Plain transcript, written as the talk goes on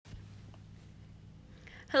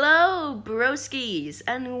Hello, broskies,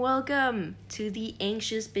 and welcome to the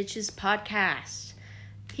Anxious Bitches podcast.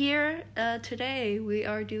 Here, today, we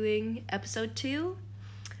are doing episode 2,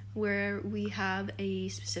 where we have a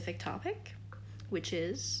specific topic, which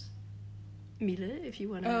is... Mila, if you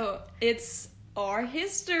want to... Oh, it's our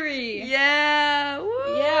history! Yeah!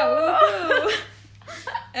 Woo! Yeah,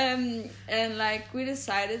 woohoo! And we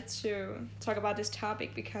decided to talk about this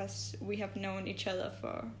topic because we have known each other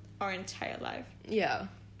for our entire life. Yeah,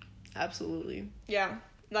 absolutely. Yeah,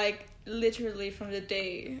 literally from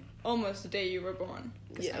almost the day you were born.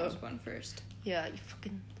 Because I was born first. Yeah, you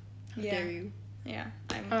fucking... How dare you? Yeah,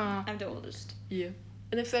 I'm the oldest. Yeah.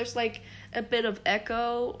 And if there's a bit of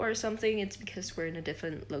echo or something, it's because we're in a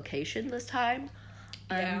different location this time.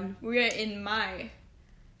 Yeah, we're in my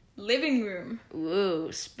living room.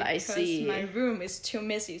 Ooh, spicy. Because my room is too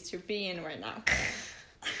messy to be in right now.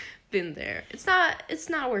 Been there. It's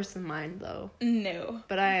not worse than mine though. No.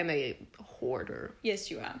 But I am a hoarder. Yes,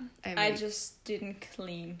 you are. I just didn't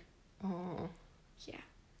clean. Oh. Yeah.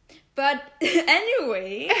 But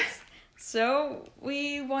anyways, so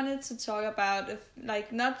we wanted to talk about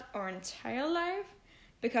not our entire life,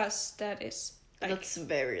 because that is that's a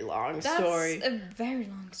very long that's story. That's a very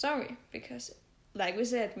long story because, like we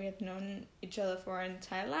said, we have known each other for our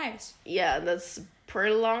entire lives. Yeah, that's a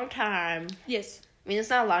pretty long time. Yes. I mean,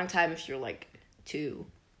 it's not a long time if you're 2,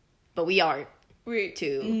 but we are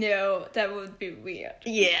 2. No, that would be weird.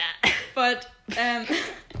 Yeah. But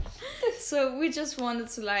so we just wanted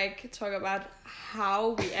to talk about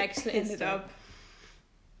how we actually ended up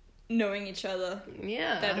knowing each other.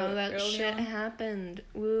 Yeah, how that shit happened.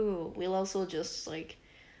 Woo. We'll also just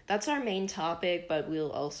that's our main topic, but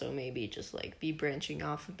we'll also maybe just be branching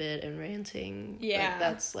off a bit and ranting. Yeah.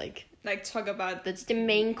 But that's talk about that's the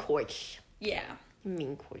main course. Yeah.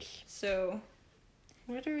 Main course. So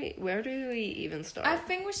where do we even start? I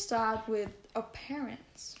think we start with our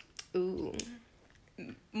parents. Ooh.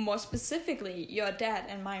 More specifically, your dad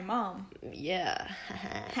and my mom. Yeah.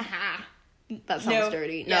 Haha. That sounds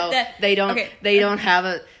dirty. Yeah, no, they don't. Okay. They don't have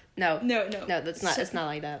a. No. No. That's not. It's not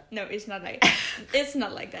like that. No, it's not like. It's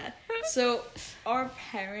not like that. So our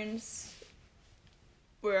parents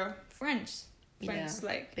were friends. Friends,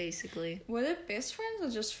 basically. Were they best friends or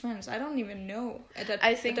just friends? I don't even know.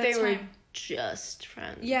 I think they were just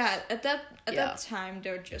friends. Yeah, at that time they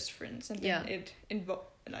were just friends, and then it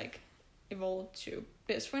evolved to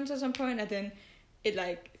best friends at some point, and then it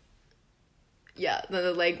yeah,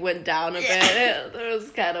 then it went down a bit. There was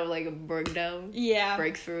kind of a breakdown. Yeah.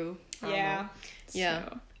 Breakthrough. Yeah. Yeah.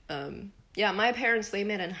 So. My parents, they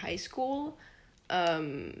met in high school.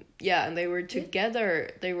 And they were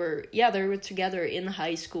together. They were together in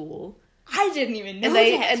high school. I didn't even know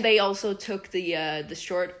that. And they also took the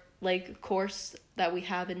short course that we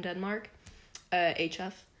have in Denmark,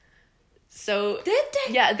 HF. So did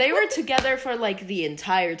they? Yeah, they were together for the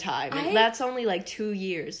entire time. And that's only 2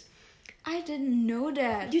 years. I didn't know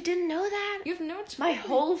that. You didn't know that? You've known my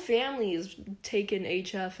whole family has taken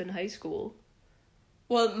HF in high school.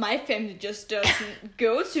 Well, my family just doesn't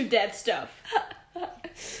go to that stuff.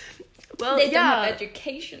 Well, they don't have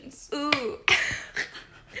educations. Ooh.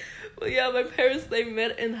 Well, yeah, my parents, they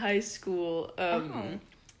met in high school.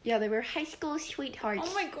 Yeah, they were high school sweethearts.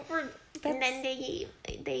 Oh my god. And then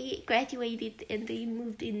they graduated and they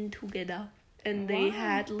moved in together. And they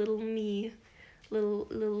had little me.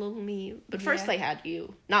 Little me. But first they had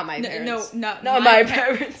you. Not my parents. No, not my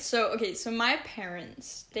parents. So my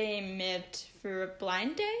parents, they met for a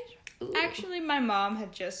blind date. Ooh. Actually, my mom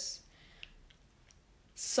had just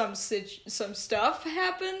some stuff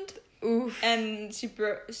happened. Oof. And she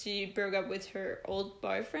broke up with her old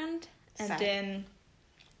boyfriend. Sad. And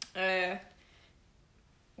then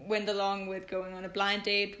went along with going on a blind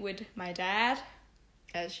date with my dad.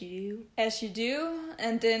 As you do.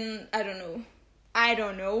 And then I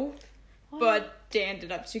don't know. What? But they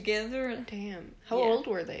ended up together. Damn. How old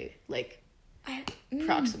were they?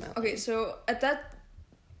 Approximately. Okay, so at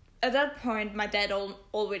that point, my dad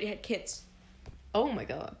already had kids. Oh my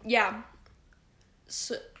god. Yeah.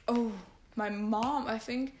 So, my mom, I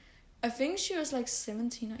think she was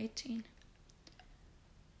 17 or 18.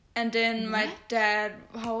 And then my dad,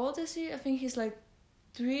 how old is he? I think he's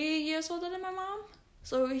 3 years older than my mom.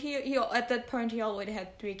 So he at that point he already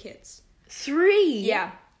had 3 kids. 3?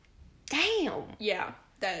 Yeah. Damn. Yeah.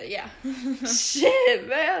 Shit,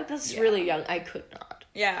 man. That's really young. I could not.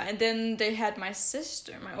 Yeah, and then they had my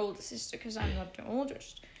sister, my older sister, because I'm not the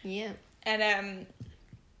oldest. Yeah. And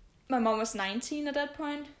my mom was 19 at that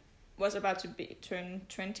point. Was about to turn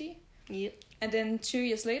 20. Yep. And then 2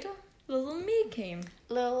 years later, little me came.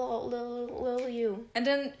 Little you. And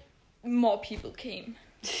then more people came.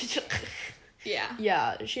 Yeah.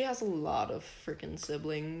 Yeah, she has a lot of freaking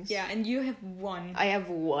siblings. Yeah, and you have one. I have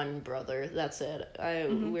one brother. That's it.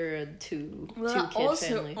 We're a two kid I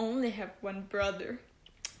also family. only have one brother.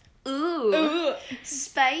 Ooh, Ooh.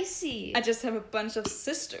 spicy. I just have a bunch of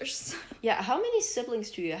sisters. Yeah, how many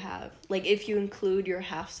siblings do you have? Like, if you include your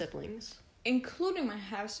half siblings. Including my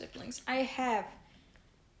half siblings, I have.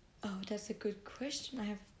 Oh, that's a good question. I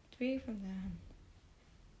have 3 from them.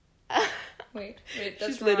 Wait,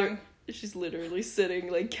 that's wrong. She's literally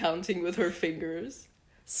sitting, like, counting with her fingers.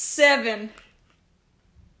 7.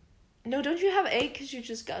 No, don't you have 8 because you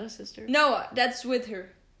just got a sister? No, that's with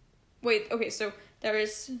her. Wait, okay, so there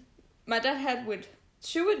is. My dad had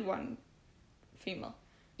 2 with one female.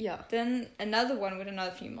 Yeah. Then another one with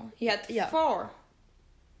another female. He had 4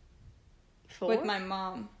 4? with my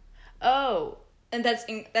mom. Oh. And that's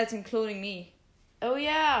including me. Oh,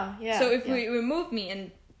 yeah. Yeah. So if we remove me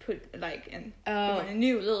and put a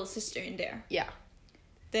new little sister in there. Yeah.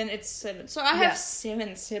 Then it's 7. So I have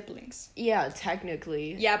 7 siblings. Yeah,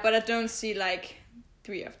 technically. Yeah, but I don't see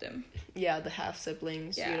 3 of them. Yeah, the half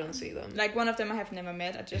siblings. Yeah. You don't see them. One of them I have never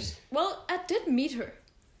met. I did meet her.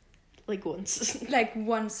 Like once.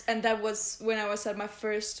 Once, and that was when I was at my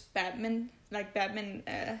first badminton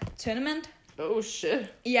tournament. Oh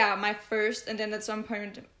shit. Yeah, my first, and then at some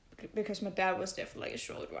point, because my dad was there for a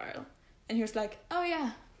short while, and he was like, "Oh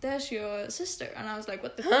yeah, there's your sister," and I was like,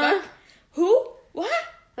 "What the fuck? Who? What?"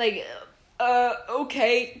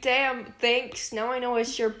 Okay, damn, thanks. Now I know I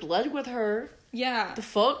share blood with her. Yeah. The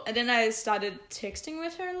fuck? And then I started texting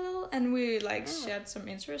with her a little, and we shared some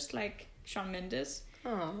interests, like Shawn Mendes.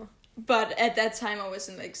 Oh. But at that time, I was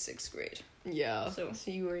in 6th grade. Yeah. So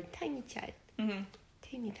you were a tiny child. Mm-hmm.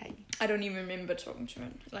 Tiny. I don't even remember talking to her.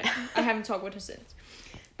 I haven't talked with her since.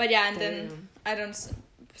 But yeah, and then I don't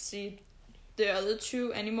see the other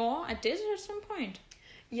 2 anymore. I did at some point.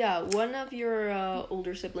 Yeah, one of your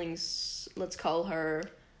older siblings, let's call her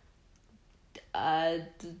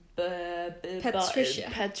Patricia.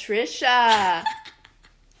 Patricia.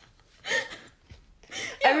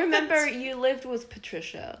 I remember you lived with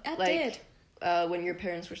Patricia. I did. When your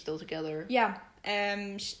parents were still together. Yeah.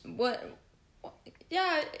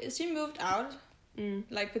 Yeah, she moved out.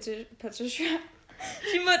 Patricia.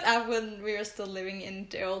 She moved out when we were still living in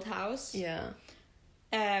the old house. Yeah.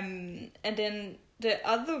 And then the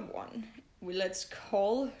other one, let's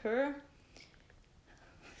call her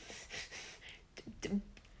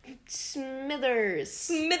Smithers.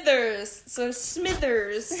 So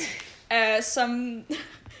Smithers, some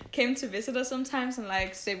came to visit us sometimes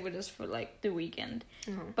and stayed with us for the weekend,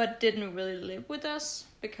 but didn't really live with us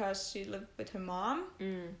because she lived with her mom.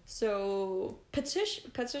 So Patricia.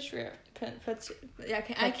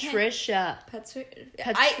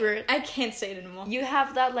 I can't say it anymore. You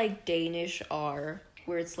have that Danish R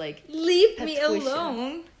where it's leave Patricia. Me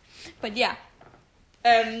alone. But yeah.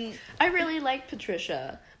 I really liked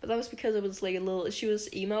Patricia, but that was because it was she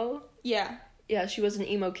was emo. Yeah. Yeah, she was an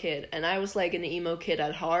emo kid, and I was an emo kid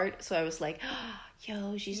at heart, so I was like, oh,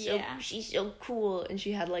 yo, she's so cool, and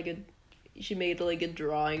she had she made a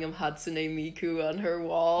drawing of Hatsune Miku on her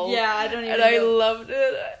wall. Yeah, I don't even and I loved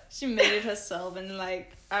it. She made it herself, and I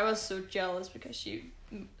was so jealous because she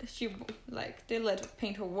they let her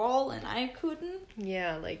paint her wall and I couldn't.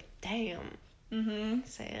 Yeah, damn.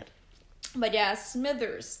 Sad. But yeah,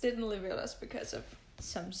 Smithers didn't live with us because of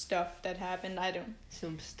some stuff that happened. I don't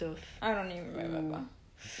even remember. Ooh.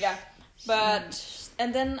 Yeah. But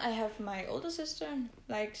and then I have my older sister,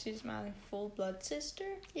 she's my full blood sister.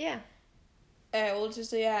 Yeah. Older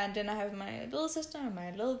sister, yeah, and then I have my little sister,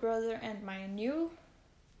 my little brother, and my new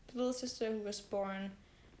little sister who was born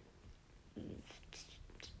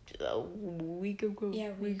a week ago. Yeah,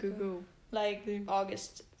 a week ago.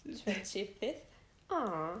 August 25th.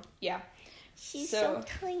 Aw. Yeah. She's so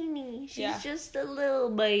tiny. She's just a little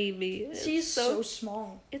baby. She's so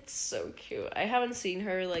small. It's so cute. I haven't seen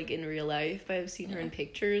her in real life, but I've seen her in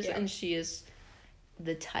pictures, and she is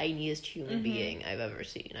the tiniest human being I've ever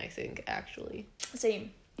seen, I think, actually.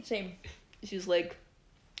 Same. She's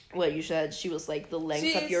what you said, she was the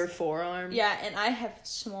length of your forearm. Yeah, and I have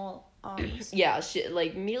small arms. Yeah,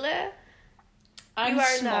 Mila,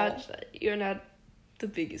 you're not the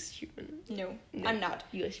biggest human. No, I'm not.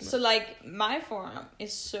 Yes, so my forearm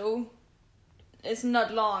is it's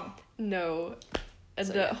not long. No. And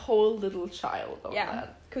so, the whole little child of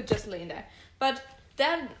that could just lay in there. But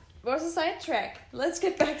that was a sidetrack. Let's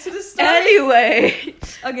get back to the story. Anyway.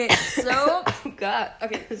 Okay, so oh god.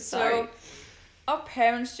 Okay, sorry. So our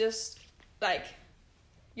parents just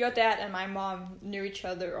your dad and my mom knew each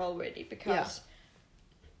other already because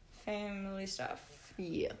family stuff.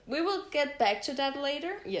 Yeah. We will get back to that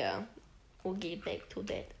later. Yeah. We'll get back to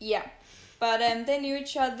that. Yeah. But they knew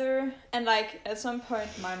each other, and like at some point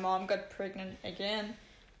my mom got pregnant again,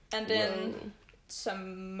 and then Whoa.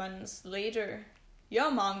 some months later your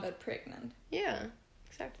mom got pregnant. Yeah,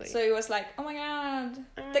 exactly. So it was like, oh my god,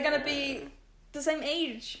 they're gonna be the same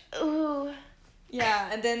age. Ooh. Yeah,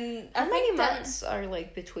 and then How I many think that- months are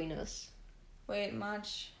like between us? Wait,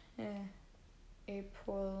 March,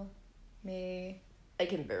 April, May, I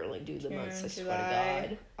can barely do the months, I June, swear to July,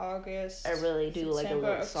 God. August. I really do like a September,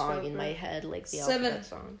 little song in October. my head, like the 7 alphabet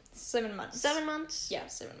song. 7 months. 7 months? Yeah,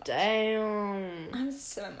 7 months. Damn. I'm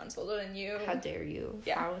 7 months older than you. How dare you?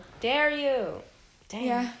 Yeah. How dare you? Damn.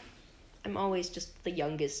 Yeah. I'm always just the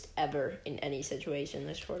youngest ever in any situation,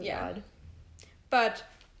 I swear to Yeah. God. But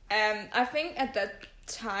I think at that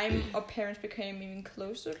time our parents became even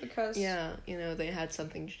closer because Yeah, you know, they had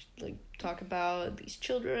something to like talk about, these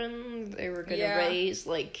children they were gonna Yeah. raise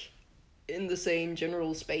like in the same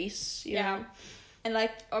general space, you know? and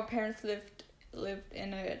like our parents lived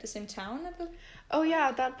in the same town at the Oh yeah,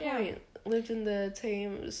 at that Yeah. point. Lived in the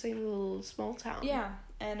same little small town. yeah,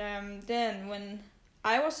 and then when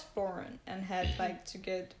I was born and had like to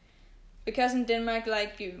get, because in Denmark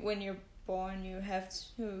like when you're born you have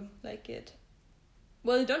to like get,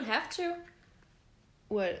 well you don't have to.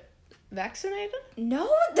 What? Vaccinated? No,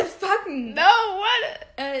 the fuck No, what?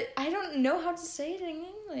 I don't know how to say it in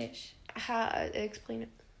English. Explain it.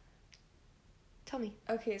 Tell me.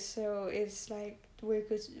 Okay, so it's like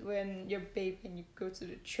when you're baby and you go to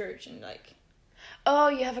the church and like, Oh,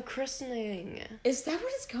 you have a christening. is that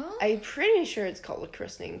what it's called? I'm pretty sure it's called a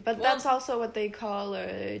christening, but Well- that's also what they call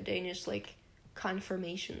Danish like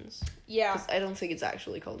confirmations. Yeah. 'Cause I don't think it's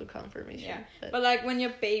actually called a confirmation. Yeah, But, but like when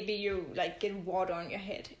you're baby, you like get water on your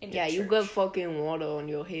head in the yeah, you church. got fucking water on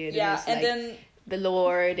your head. Yeah, and, it's and like then the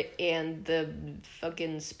Lord and the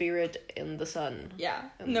fucking spirit and the son. yeah,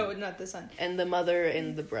 no, not the son. And the mother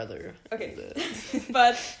and the brother. Okay. And the-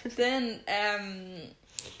 But then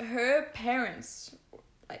her parents,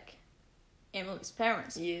 like Emily's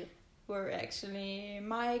parents, yeah. were actually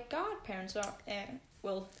my godparents. Or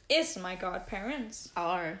well, is my godparents.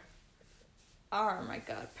 Are Are my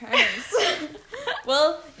godparents.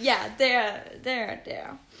 Well, yeah, they're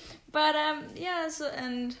there. But yeah, so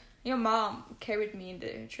and your mom carried me in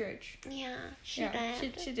the church. Yeah, she Yeah,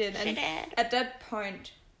 did. she did. She And did. at that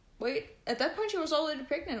point, she was already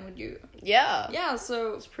pregnant with you. Yeah. Yeah,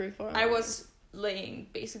 so It's pretty far. I was laying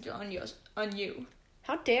basically on you.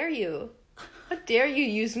 How dare you? How dare you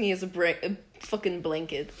use me as a fucking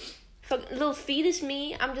blanket? Little fetus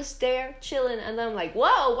me, I'm just there chilling, and I'm like,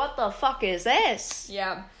 whoa, what the fuck is this?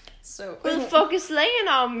 Yeah. So Who the fuck is laying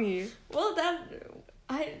on me? well,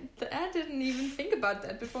 I didn't even think about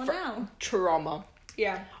that before now. Trauma.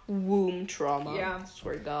 Yeah. Womb trauma. Yeah.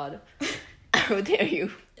 Swear to God. How dare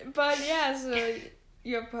you? But yeah, so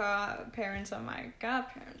your parents are my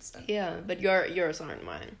godparents. And Yeah, but yours aren't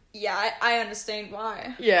mine. yeah, I understand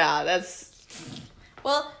why. Yeah, that's...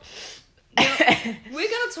 Well, you know, we're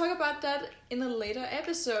gonna talk about that in a later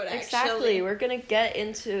episode, actually. Exactly. We're gonna get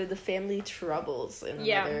into the family troubles in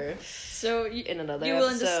Yeah. another... So in another you will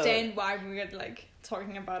episode. understand why we're like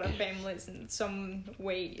talking about our families in some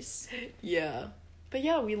ways. Yeah. But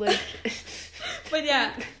yeah, we like... But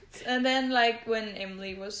yeah, and then like when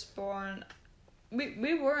Emily was born,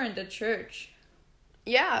 we were in the church.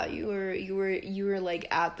 Yeah, you were like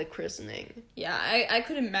at the christening. Yeah, I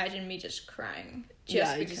could imagine me just crying.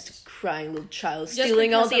 Just crying little child, Just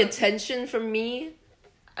stealing all because the I'm- attention from me.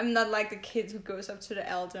 I'm not like the kid who goes up to the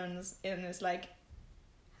elder and is like,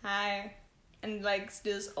 hi, and like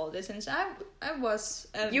steals all the attention. I was.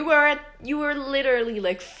 You were literally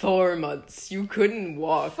like 4 months. You couldn't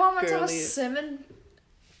walk. 4 months. I girly. was 7.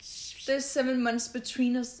 There's 7 months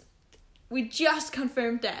between us. We just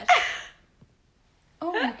confirmed that.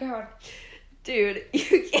 Oh my god. Dude,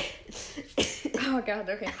 you can't. Oh my god.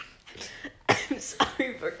 Okay. I'm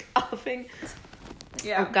sorry for coughing.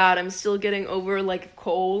 Yeah. Oh god, I'm still getting over like a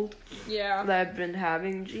cold Yeah. that I've been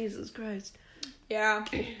having. Jesus Christ. Yeah.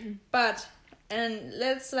 But and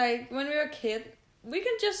let's like when we were a kid, we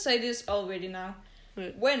can just say this already now.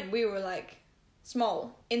 What? When we were like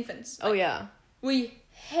small infants. Oh yeah, We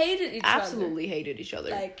hated each other. absolutely hated each other.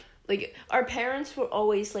 Like our parents would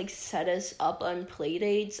always like set us up on play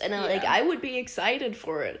dates, and Yeah. I would be excited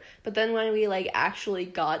for it. But then when we like actually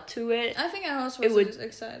got to it, I think I also It was would-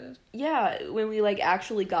 excited. yeah, when we like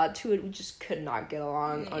actually got to it, we just could not get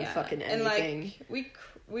along on Yeah. fucking And anything. like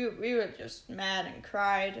we were just mad and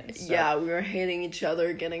cried and stuff. Yeah, we were hitting each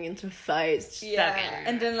other, getting into fights. Yeah.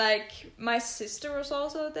 And then like my sister was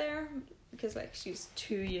also there because like she's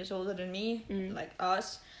 2 years older than me, like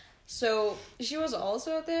us. So she was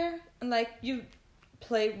also there, and like you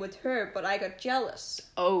played with her, but I got jealous.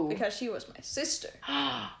 Oh. Because she was my sister.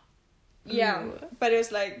 Yeah, but it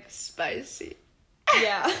was like spicy.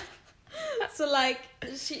 Yeah. So like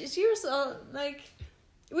she was all like,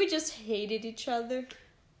 we just hated each other.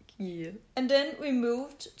 Yeah. And then we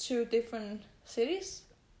moved to different cities.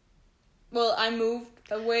 Well, I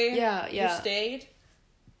moved away. Yeah. You stayed.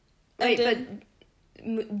 Wait, then,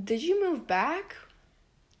 but did you move back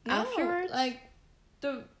afterwards? Like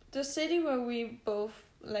the city where we both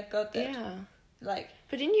like got that. Yeah. Like.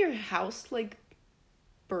 But didn't your house like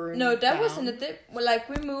burn? No, that down? was in the dip. Well, like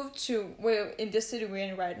we moved to in the city we're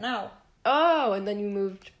in right now. Oh, and then you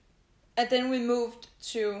moved. And then we moved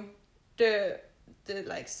to the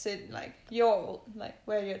like city, like your like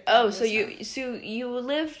where you. Oh, so you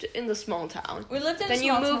lived in the small town. We lived in. Then the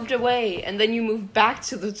you small moved town. away, and then you moved back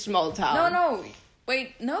to the small town. No,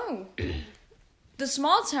 wait, no. The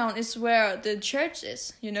small town is where the church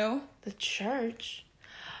is. You know. The church.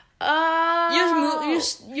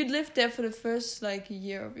 You lived there for the first like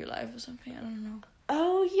year of your life or something. I don't know.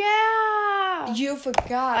 Oh yeah. You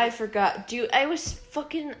forgot. I forgot, dude. I was a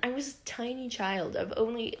tiny child. I've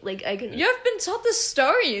only like I can. You have been told the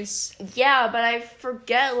stories. Yeah, but I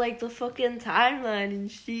forget like the fucking timeline and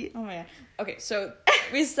shit. Oh my god. Okay, so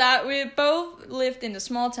we both lived in the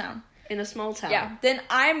small town. In a small town. Yeah. Then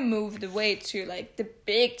I moved away to like the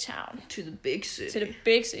big town. To the big city. To the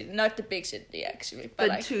big city, not the big city actually, but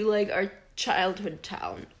like, to like our childhood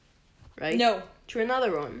town, right? No. To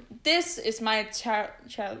another one. This is my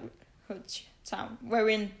childhood town. We're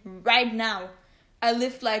in right now. I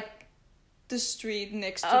lived like the street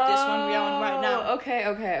next to this one we are on right now.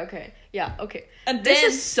 Okay. Yeah, okay. And this then,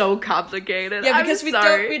 is so complicated. Yeah, because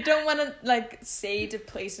I'm we don't want to like say the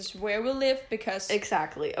places where we live because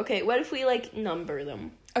exactly. Okay, what if we like number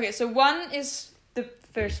them? Okay, so 1 is the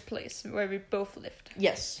first place where we both lived.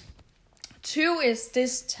 Yes. 2 is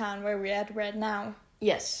this town where we're at right now.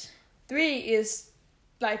 Yes. 3 is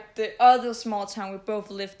like the other small town we both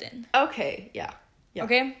lived in. Okay, yeah.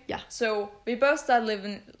 Okay? Yeah. So we both started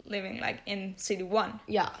living like in city 1.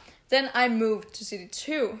 Yeah. Then I moved to city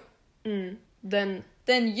 2. Then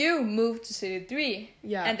you moved to city 3.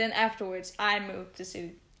 Yeah. And then afterwards I moved to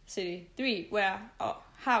city 3 where our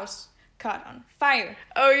house caught on fire.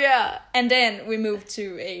 Oh yeah. And then we moved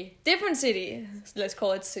to a different city. Let's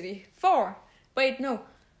call it city 4.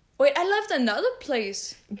 Wait, I left another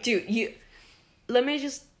place. Dude, let me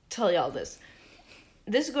just tell y'all this.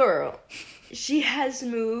 This girl, she has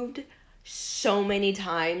moved so many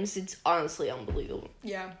times. It's honestly unbelievable.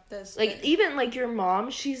 Yeah, that's like even like your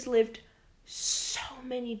mom, she's lived so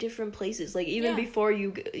many different places. Like even before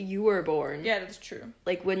you were born. Yeah, that's true.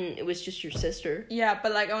 Like when it was just your sister. Yeah,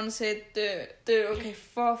 but like I want to say the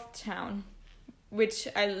fourth town, which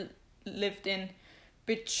I lived in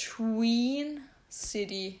between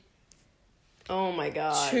city. Oh my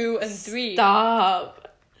god. 2 and 3.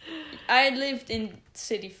 Stop. I lived in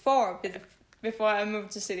city 4 before I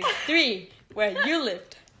moved to city 3, where you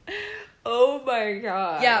lived. Oh my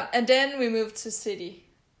god. Yeah, and then we moved to city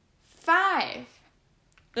 5.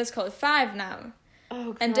 Let's call it 5 now.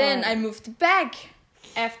 Oh god. And then I moved back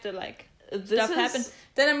after like stuff happened.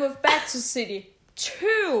 Then I moved back to city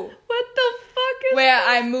 2. What the fuck is where this?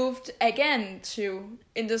 I moved again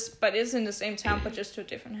but it's in the same town, but just to a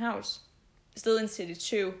different house. Still in city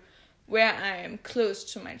 2, where I am close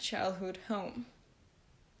to my childhood home.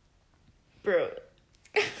 Bro,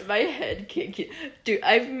 my head kicking. Dude,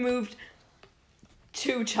 I've moved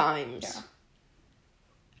 2 times. Yeah.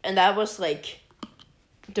 And that was like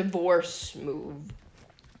divorce move.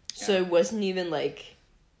 So it wasn't even like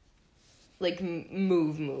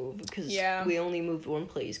move because we only moved one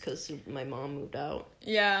place because my mom moved out.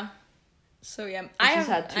 Yeah. So yeah, I just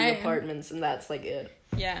had 2 apartments and that's like it.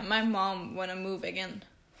 Yeah, my mom wanna move again.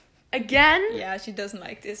 Again? Yeah, she doesn't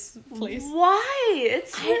like this place. Why?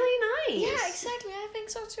 It's really nice. Yeah, exactly. I think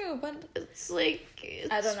so too. But it's like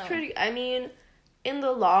I don't know. Pretty. I mean, in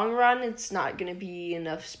the long run, it's not gonna be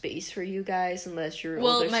enough space for you guys unless your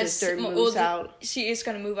older sister moves out. She is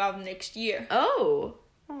gonna move out next year. Oh.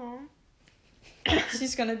 Aww.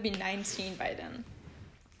 She's gonna be 19 by then.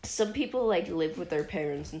 Some people like live with their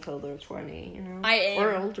parents until they're 20, you know? I am.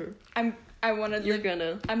 Or older. I'm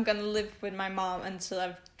gonna live with my mom until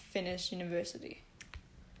I've finished university.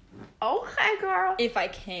 Okay, girl. If I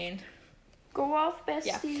can. Go off,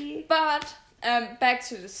 bestie. Yeah. But back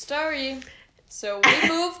to the story. So we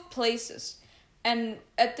moved places. And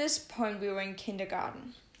at this point we were in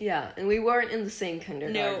kindergarten. Yeah, and we weren't in the same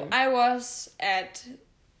kindergarten. No, I was at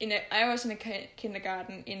I was in a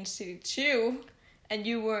kindergarten in City 2, and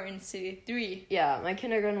you were in City 3. Yeah, my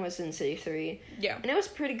kindergarten was in City 3. Yeah. And it was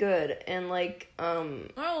pretty good. And like I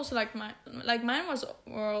also like mine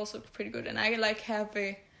were also pretty good, and I like have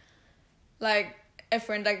a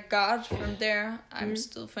friend I got from there. I'm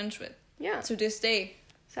still friends with. Yeah. To this day.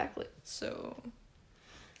 Exactly. So.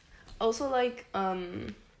 Also, like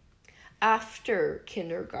after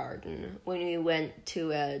kindergarten, when we went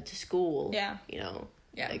to school. Yeah. You know.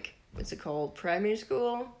 Yeah. Like, what's it called? Primary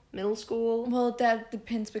school? Middle school? Well, that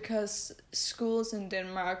depends because schools in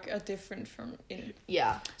Denmark are different from in.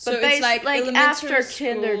 Yeah. So but it's like after school.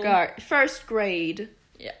 kindergarten, first grade.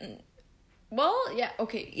 Yeah. Well, yeah,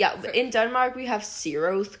 okay. Yeah, in Denmark we have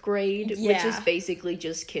 0th grade, which Yeah. is basically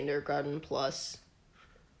just kindergarten plus.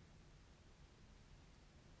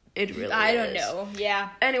 It really I is. don't know. Yeah.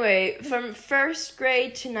 Anyway, from 1st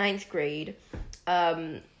grade to 9th grade,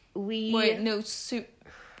 we... Wait, no,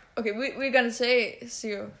 okay, we're gonna say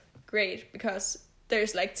 0th grade because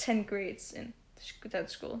there's like 10 grades in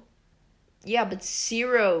that school. Yeah, but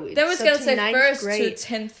 0. Then we're gonna say 1st grade. to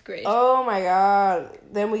 10th grade. Oh my god.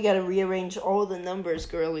 Then we gotta rearrange all the numbers,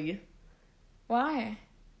 girly. Why?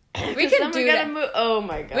 We can do that. Oh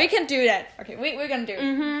my god. We can do that. Okay, we're gonna do it.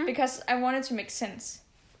 Mm-hmm. Because I want it to make sense.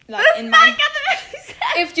 Like in my...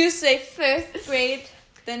 If you say 1st grade,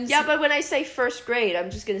 then... Yeah, but when I say 1st grade, I'm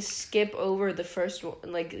just gonna skip over the first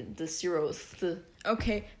one, like the 0th.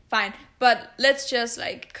 Okay, fine. But let's just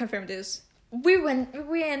like confirm this.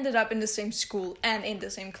 We ended up in the same school and in the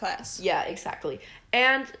same class. Yeah, exactly.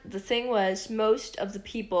 And the thing was, most of the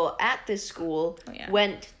people at this school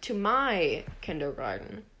went to my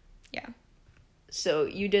kindergarten. Yeah. So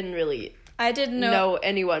you didn't really I didn't know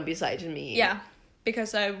anyone besides me. Yeah,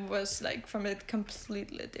 because I was like from a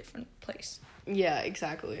completely different place. Yeah,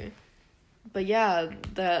 exactly. But yeah,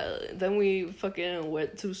 then we fucking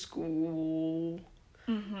went to school.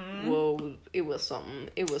 Mm-hmm. Whoa, it was something.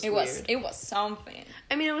 It was weird. It was something.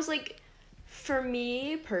 I mean, it was like, for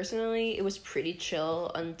me personally, it was pretty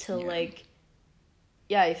chill until like,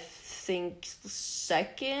 I think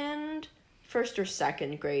first or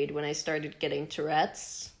second grade when I started getting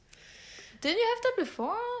Tourette's. Didn't you have that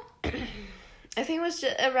before? I think it was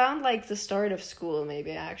just around like the start of school,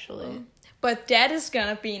 maybe actually. But that is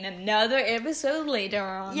gonna be in another episode later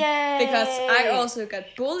on. Yay! Because I also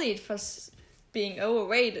got bullied for being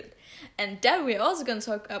overrated, and that we're also gonna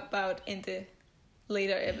talk about in the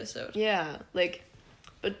later episode. Yeah,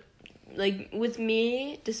 but with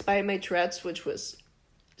me, despite my Tourette's, which was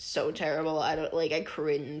so terrible, I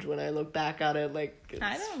cringe when I look back at it, like,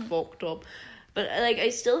 it's fucked up. But I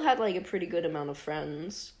still had like a pretty good amount of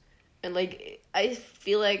friends, and like I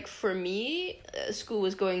feel like for me, school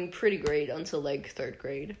was going pretty great until like 3rd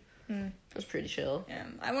grade. It was pretty chill. Yeah,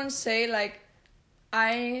 I want to say like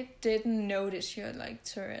I didn't notice you had like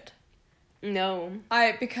Tourette. No.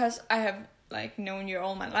 Because I have like known you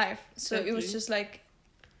all my life, so it was just like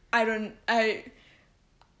when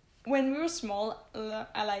we were small,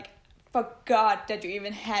 I like forgot that you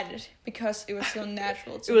even had it because it was so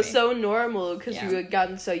natural to me. It was so normal because you had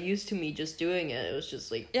gotten so used to me just doing it. It was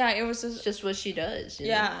just like... Yeah, it was just what she does. You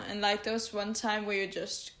know? And like there was one time where you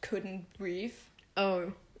just couldn't breathe.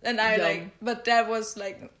 Oh. And I but that was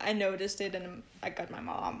like, I noticed it and I got my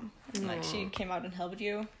mom. And like she came out and helped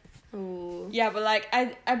you. Ooh. Yeah, but like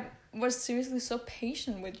I was seriously so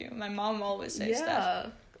patient with you. My mom always says that.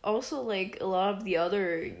 Yeah. Also, like, a lot of the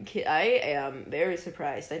other kids, I am very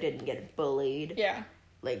surprised I didn't get bullied. Yeah.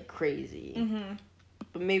 Like, crazy. Mm-hmm.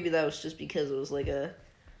 But maybe that was just because it was, like, a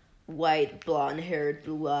white, blonde-haired,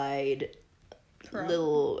 blue-eyed,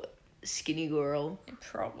 little skinny girl.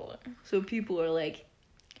 Probably. So people are like,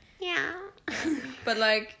 yeah. But,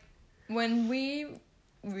 like, when we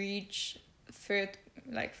reach first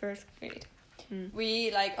grade, we,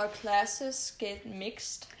 like, our classes get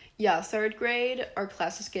mixed. Yeah, 3rd grade, our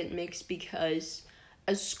classes get mixed because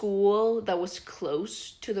a school that was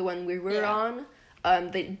close to the one we were on,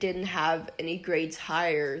 they didn't have any grades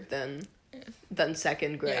higher than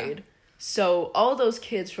 2nd grade. Yeah. So all those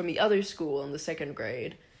kids from the other school in the 2nd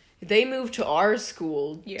grade, they moved to our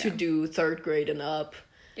school to do 3rd grade and up.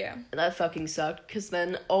 Yeah. And that fucking sucked, because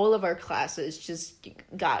then all of our classes just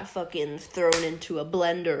got fucking thrown into a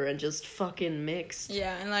blender and just fucking mixed.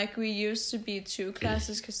 Yeah, and like we used to be 2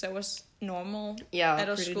 classes because that was normal at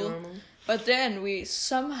our school. Normal. But then we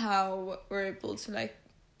somehow were able to like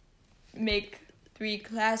make 3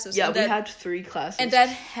 classes. Yeah, we had 3 classes. And that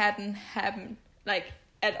hadn't happened like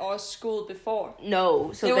at our school before.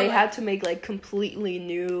 No, so they had to make like completely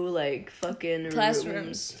new like fucking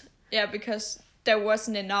classrooms. Yeah, because there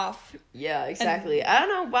wasn't enough. Yeah, exactly. I don't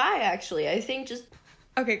know why, actually. I think just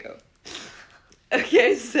Okay, go.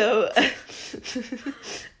 Okay, so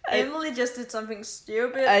Emily just did something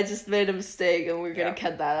stupid. I just made a mistake, and we're gonna Yeah.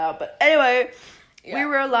 cut that out. But anyway, Yeah. we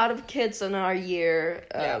were a lot of kids in our year.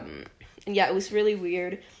 And yeah, it was really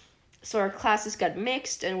weird. So our classes got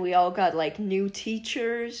mixed, and we all got like new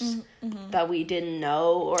teachers that we didn't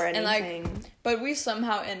know or And, like, anything. But we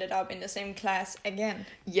somehow ended up in the same class again.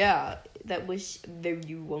 Yeah, that was very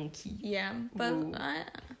wonky. Yeah, but Ooh.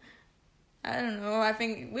 I don't know. I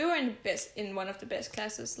think we were in one of the best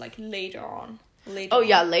classes like later on. Oh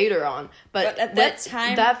yeah, later on. But at that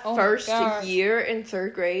time, that oh my first God. year in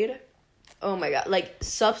 3rd grade, oh my God,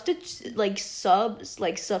 substitute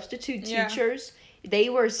Yeah. teachers, they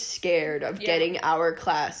were scared of getting our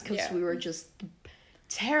class because Yeah. we were just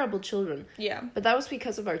terrible children. Yeah. But that was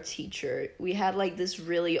because of our teacher. We had like this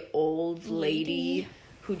really old lady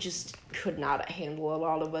who just could not handle a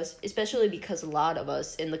lot of us, especially because a lot of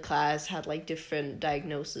us in the class had like different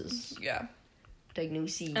diagnoses. Yeah.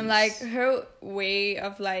 Diagnoses. And like her way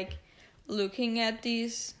of like looking at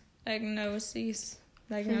these diagnoses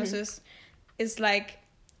is like,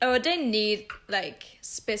 oh, they need like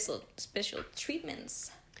special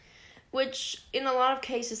treatments. Which in a lot of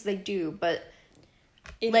cases they do, but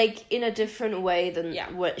In- like in a different way than Yeah.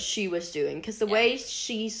 what she was doing. Because the way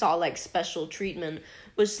she saw like special treatment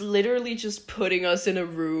was literally just putting us in a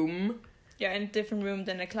room. Yeah, in a different room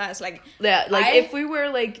than a class. Like, Yeah, like I- if we were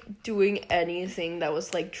like doing anything that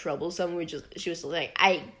was like troublesome, she was like,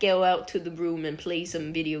 I go out to the room and play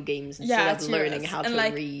some video games instead Yeah, of learning how and, to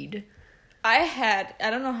like, read. I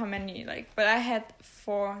don't know how many, like, but I had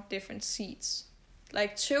 4 different seats.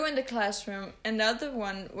 Like 2 in the classroom, another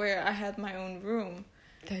one where I had my own room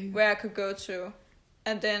where I could go to,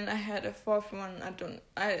 and then I had a 4th one. I don't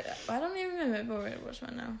even remember where it was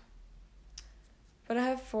right now. But I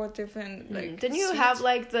have 4 different like. Didn't you seats. have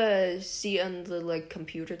like the seat on the like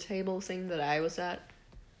computer table thing that I was at?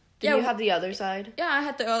 Did Yeah, you have the other side? Yeah, I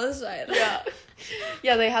had the other side. Yeah.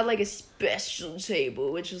 Yeah, they had like a special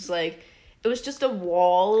table, which was like, it was just a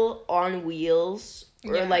wall on wheels,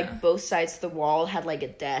 or Yeah. like both sides of the wall had like a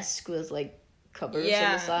desk with like covers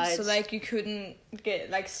on the sides. So like you couldn't get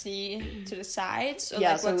like see to the sides. Or,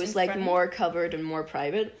 yeah, like, so it what's was in like front. more covered and more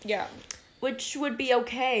private, Yeah. which would be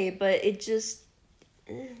okay, but it just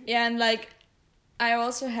Yeah, and like I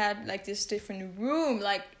also had like this different room,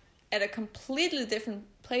 like at a completely different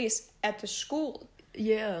place at the school.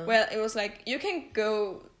 yeah. Well, it was like you can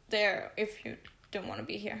go there if you don't want to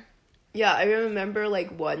be here. Yeah, I remember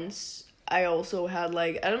like once I also had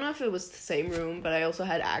like, I don't know if it was the same room, but I also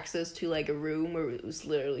had access to like a room where it was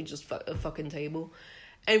literally just a fucking table.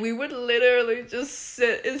 And we would literally just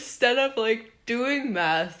sit, instead of like doing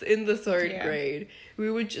math in the 3rd grade, we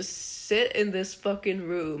would just sit in this fucking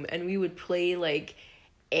room and we would play like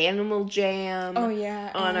Animal Jam Oh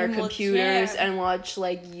yeah, on our Animal computers Jam. and watch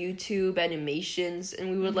like YouTube animations, and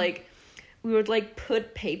we would like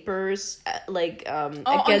put papers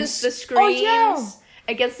against the screens.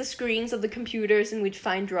 Against the screens of the computers, and we'd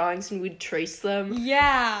find drawings and we'd trace them.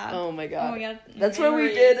 Yeah. Oh my god. Oh my God, That's what we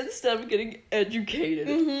memories. did instead of getting educated.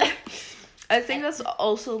 Mm-hmm. I think that's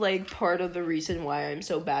also like part of the reason why I'm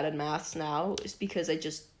so bad at maths now, is because I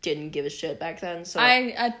just didn't give a shit back then. So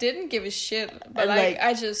I didn't give a shit, but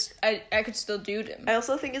And, I could still do them. I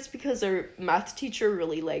also think it's because our math teacher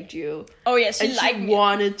really liked you. Oh yeah, she And liked she me.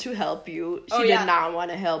 wanted to help you. She Oh, did yeah. not want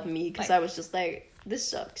to help me because Like- I was just like, this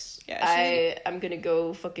sucks. Yeah, I'm gonna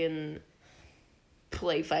go fucking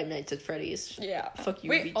play Five Nights at Freddy's. Yeah. Fuck you,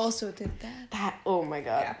 We bitch. also did that. That, oh my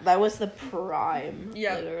god. Yeah. That was the prime.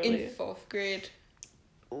 Yeah, Literally. in 4th grade.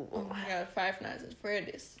 Ooh. Oh my god, 5 Nights at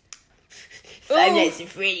Freddy's. Five Ooh. Nights at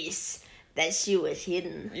Freddy's. That shit was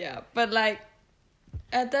hidden. Yeah, but like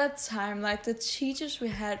at that time, like the teachers we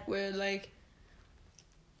had were like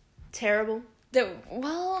Terrible.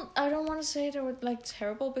 I don't want to say they were like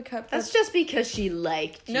terrible because That's just because she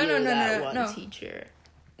liked you, No, that one no. teacher.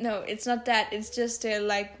 no, it's not that. It's just they're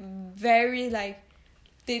like very like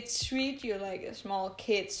they treat you like a small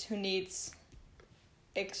kid who needs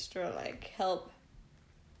extra like help.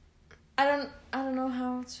 I don't know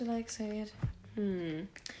how to like say it.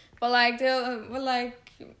 But like they'll but like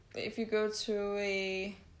if you go to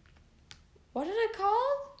a what is it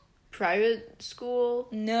called? Private school?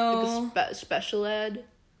 No, Like a special ed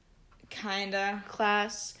kinda.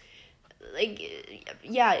 class. Like,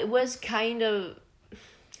 yeah, it was kind of...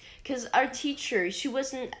 Because our teacher, she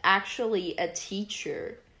wasn't actually a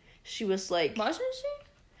teacher. She was like... Wasn't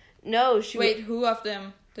she? No, she Wait, who of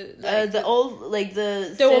them? The old, like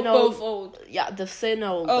the they were thin old... both old. Yeah, the thin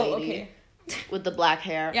old Oh, lady okay. with the black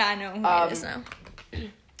hair. Yeah, I know who it is now.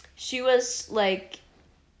 She was like...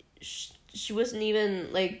 she wasn't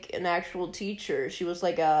even like an actual teacher. She was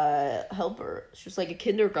like a helper. She was like a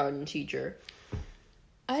kindergarten teacher.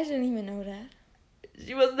 I didn't even know that.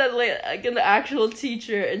 She wasn't that like an actual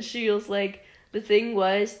teacher, and she was like, the thing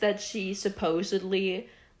was that she supposedly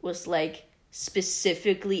was like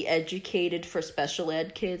specifically educated for special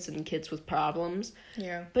ed kids and kids with problems.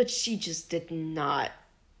 Yeah. But she just did not.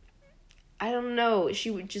 I don't know.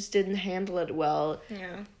 Just didn't handle it well.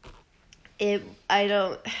 Yeah.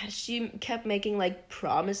 She kept making like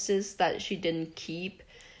promises that she didn't keep.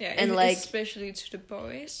 Yeah, and like especially to the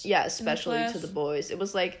boys. Yeah, especially to the boys. It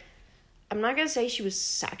was like, I'm not gonna say she was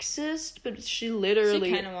sexist, but she literally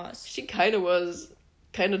She kind of was. She kind of was,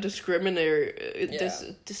 kind of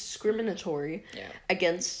discriminatory. Yeah.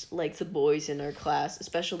 Against like the boys in her class,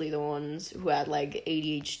 especially the ones who had like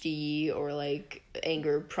ADHD or like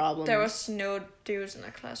anger problems. There was no dudes in our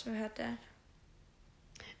class who had that.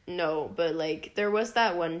 No, but like there was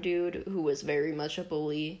that one dude who was very much a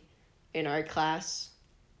bully in our class.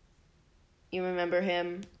 You remember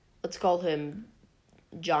him? Let's call him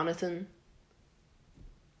Jonathan.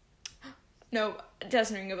 No, it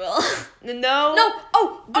doesn't ring a bell. No. No.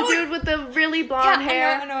 The dude with the really blonde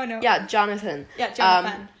hair. I know. Yeah, Jonathan. Yeah,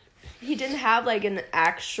 Jonathan. He didn't have like an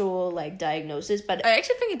actual like diagnosis, but I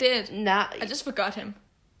actually think he did. not. I just forgot him.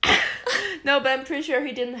 No, but I'm pretty sure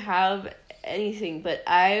he didn't have anything. But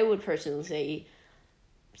I would personally say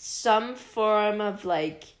some form of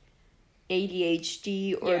like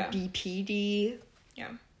ADHD or BPD. Yeah.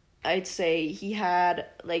 I'd say he had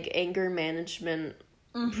like anger management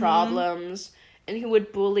problems, and he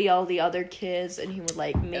would bully all the other kids, and he would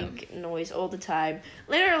like make noise all the time.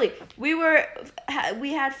 Literally,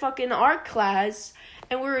 we had fucking art class,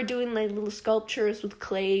 and we were doing like little sculptures with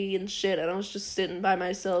clay and shit, and I was just sitting by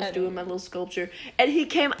myself doing my little sculpture, and he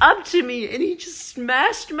came up to me and he just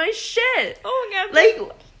smashed my shit. Oh my god. Like,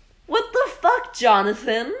 what the fuck,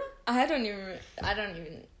 Jonathan? I didn't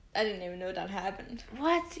even know that happened.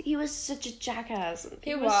 What? He was such a jackass.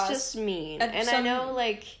 He was just mean. And I know,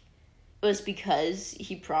 like, it was because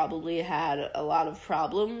he probably had a lot of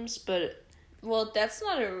problems, but... Well, that's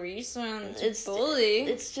not a reason to bully.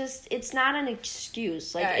 It's just, it's not an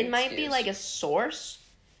excuse. Like, Yeah, it might be, like, a source,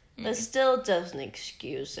 but still doesn't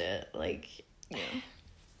excuse it. Like... Yeah.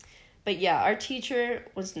 But yeah, our teacher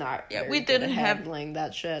was not very good at handling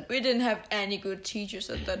that shit. We didn't have any good teachers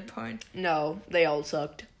at that point. No, they all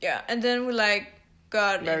sucked. Yeah, and then we like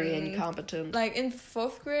got very incompetent. Like in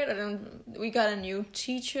 4th grade, we got a new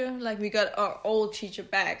teacher. Like we got our old teacher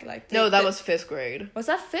back. Like that was 5th grade. Was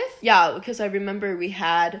that 5th? Yeah, because I remember we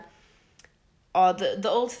had the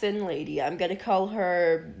old thin lady. I'm gonna call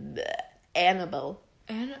her Annabelle.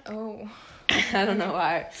 I don't know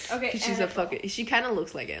why. Okay, she kind of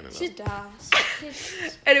looks like Annabelle. She does.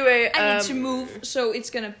 Anyway, I need to move, so it's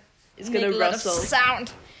gonna make a lot of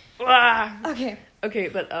sound. Okay,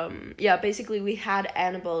 but yeah, basically we had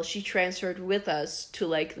Annabelle. She transferred with us to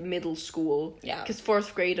like middle school. Yeah. Because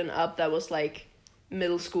 4th grade and up, that was like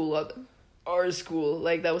middle school at our school.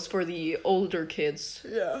 Like that was for the older kids.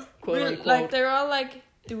 Yeah. Quote unquote. Like there are like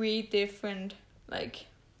 3 different like.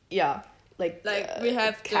 Yeah. Like we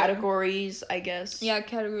have categories, I guess. Yeah,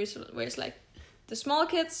 categories where it's like the small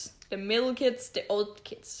kids, the middle kids, the old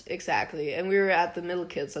kids. Exactly. And we were at the middle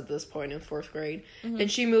kids at this point in 4th grade. And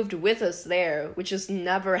she moved with us there, which has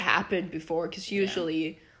never happened before, because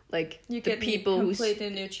usually, like, you the get people who... completely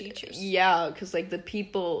new teachers. Yeah, because, like, the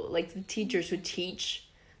people, like, the teachers who teach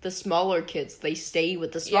the smaller kids, they stay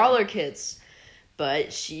with the smaller kids.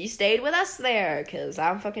 But she stayed with us there, because I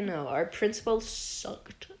don't fucking know. Our principal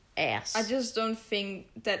sucked ass. I just don't think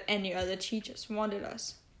that any other teachers wanted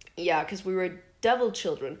us. Yeah, because we were devil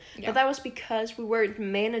children. Yeah. But that was because we weren't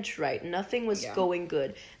managed right. Nothing was going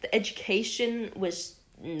good. The education was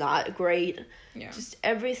not great. Yeah. Just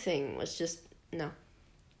everything was just, no.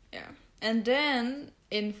 Yeah. And then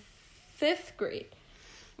in 5th grade,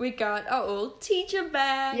 we got our old teacher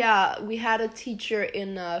back. Yeah, we had a teacher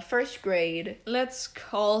in 1st grade. Let's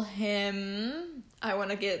call him... I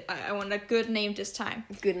want a good name this time.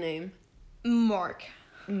 Good name. Mark.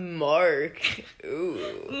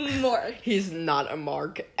 Ooh. Mark. He's not a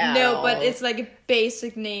Mark at all. No, but it's like a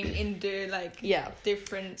basic name in the like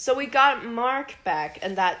different. So we got Mark back,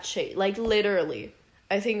 and that changed. Like literally,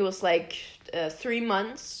 I think it was like 3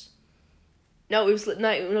 months. No, it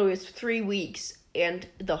was 3 weeks, and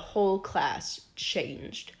the whole class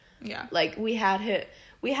changed. Yeah. Like we had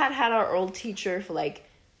had our old teacher for like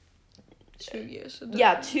 2 years.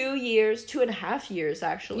 Yeah, 2 years, 2.5 years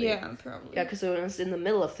actually. Yeah, probably. Yeah, because it was in the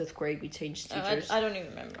middle of 5th grade we changed teachers. I don't even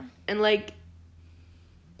remember. And like,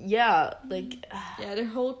 yeah, like... yeah, the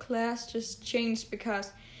whole class just changed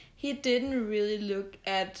because he didn't really look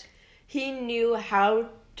at. He knew how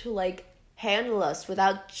to like handle us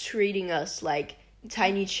without treating us like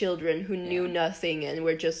tiny children who knew nothing and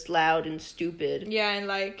were just loud and stupid. Yeah, and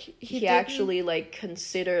like he actually like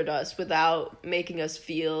considered us without making us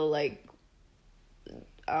feel like,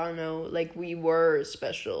 I don't know, like we were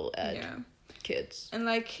special at kids. And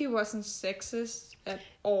like he wasn't sexist at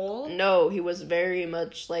all. No, he was very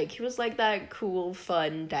much like, he was like that cool,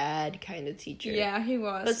 fun dad kind of teacher. Yeah, he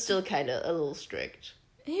was. But still kind of a little strict.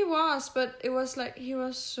 He was, but it was like, he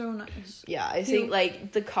was so nice. Yeah, I think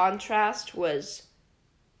like the contrast was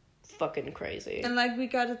fucking crazy. And like we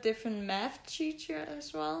got a different math teacher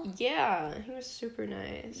as well. Yeah, he was super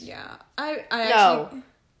nice. Yeah, I actually.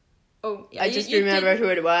 Oh, yeah. I just remembered who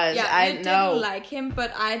it was. Yeah, I know. Didn't like him,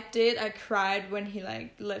 but I did. I cried when he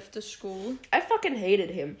like left the school. I fucking hated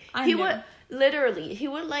him. He would literally. He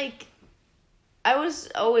would like. I was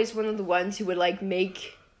always one of the ones who would like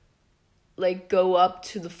make, like go up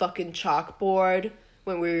to the fucking chalkboard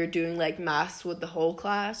when we were doing like maths with the whole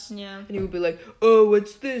class. Yeah. And he would be like, "Oh,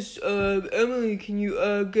 what's this? Emily, can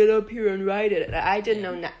you get up here and write it?" And I didn't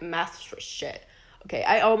know maths for shit. Okay,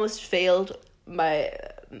 I almost failed my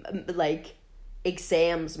like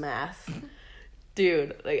exams math.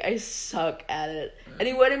 Dude, like I suck at it. And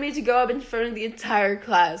he wanted me to go up in front of the entire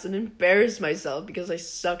class and embarrass myself because I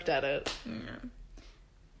sucked at it. Yeah.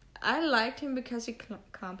 I liked him because he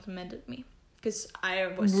complimented me. Because I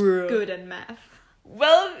was good at math.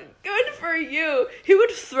 Well, good for you. He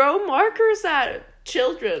would throw markers at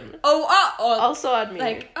children. Also at me.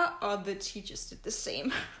 Like, the teachers did the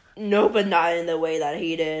same. No, but not in the way that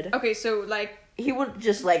he did. Okay, so like he would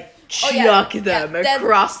just like chuck them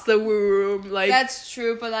across the room. Like that's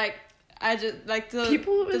true, but like I just like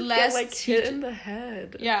people would get like hit in the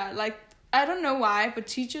head. Yeah, like I don't know why, but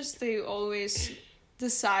teachers they always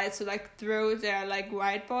decide to like throw their like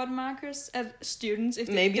whiteboard markers at students if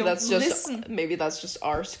they don't listen. Maybe that's just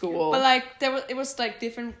our school. But like it was like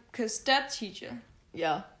different because that teacher.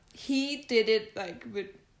 Yeah. He did it like with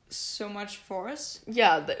so much force.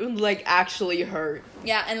 Yeah, that would like actually hurt.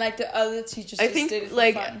 Yeah, and like the other teachers I just think did it for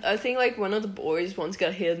like fun. I think like one of the boys once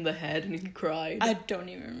got hit in the head and he cried. I don't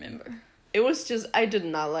even remember. It was just I did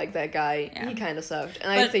not like that guy. Yeah. He kind of sucked,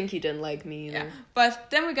 and I think he didn't like me either. Yeah. But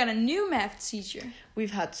then we got a new math teacher.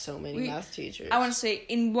 We've had so many math teachers. I want to say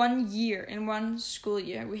in one school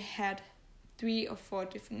year, we had 3 or 4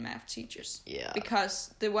 different math teachers. Yeah.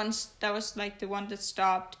 Because the ones that was like the one that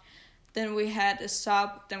stopped. Then we had a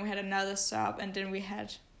sub, then we had another sub, and then we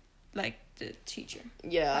had, like, the teacher.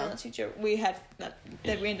 Yeah. Final teacher. We had that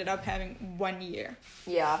we ended up having 1 year.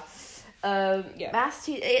 Yeah. Math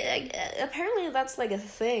apparently that's, like, a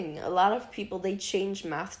thing. A lot of people, they change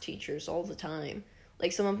math teachers all the time.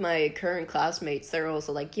 Like, some of my current classmates, they're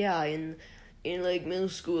also like, yeah, in like, middle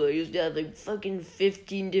school, I used to have, like, fucking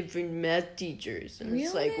 15 different math teachers. And really?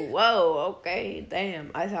 It's like, whoa, okay,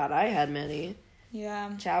 damn. I thought I had many.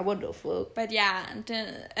 Yeah. Child, what the fuck? But yeah,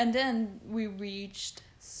 and then we reached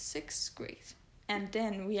 6th grade. And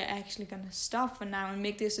then we are actually gonna stop for now and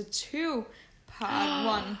make this a 2-part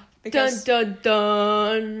one. Because dun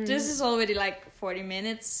dun dun. This is already like 40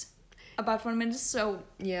 minutes. About 40 minutes, so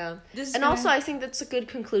yeah. Also I think that's a good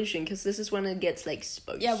conclusion because this is when it gets like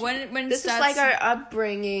spicy. Yeah, when this is like our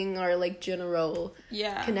upbringing, our like general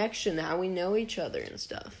connection, how we know each other and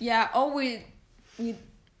stuff. Yeah,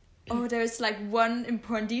 there's like one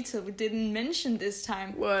important detail we didn't mention this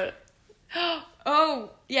time. What?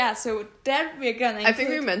 Oh, yeah, so that we're gonna include... I think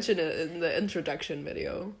we mentioned it in the introduction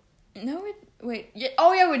video. No, wait. Yeah,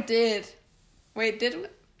 oh, yeah, we did. Wait, did we?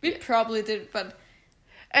 We probably did, but...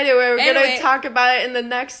 Anyway, we're gonna talk about it in the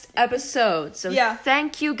next episode. So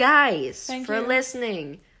thank you guys for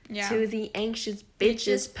listening to the Anxious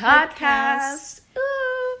Bitches podcast.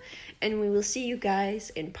 Ooh. And we will see you guys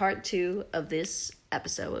in part 2 of this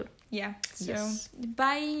episode. Yeah. So,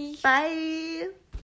 bye. Bye.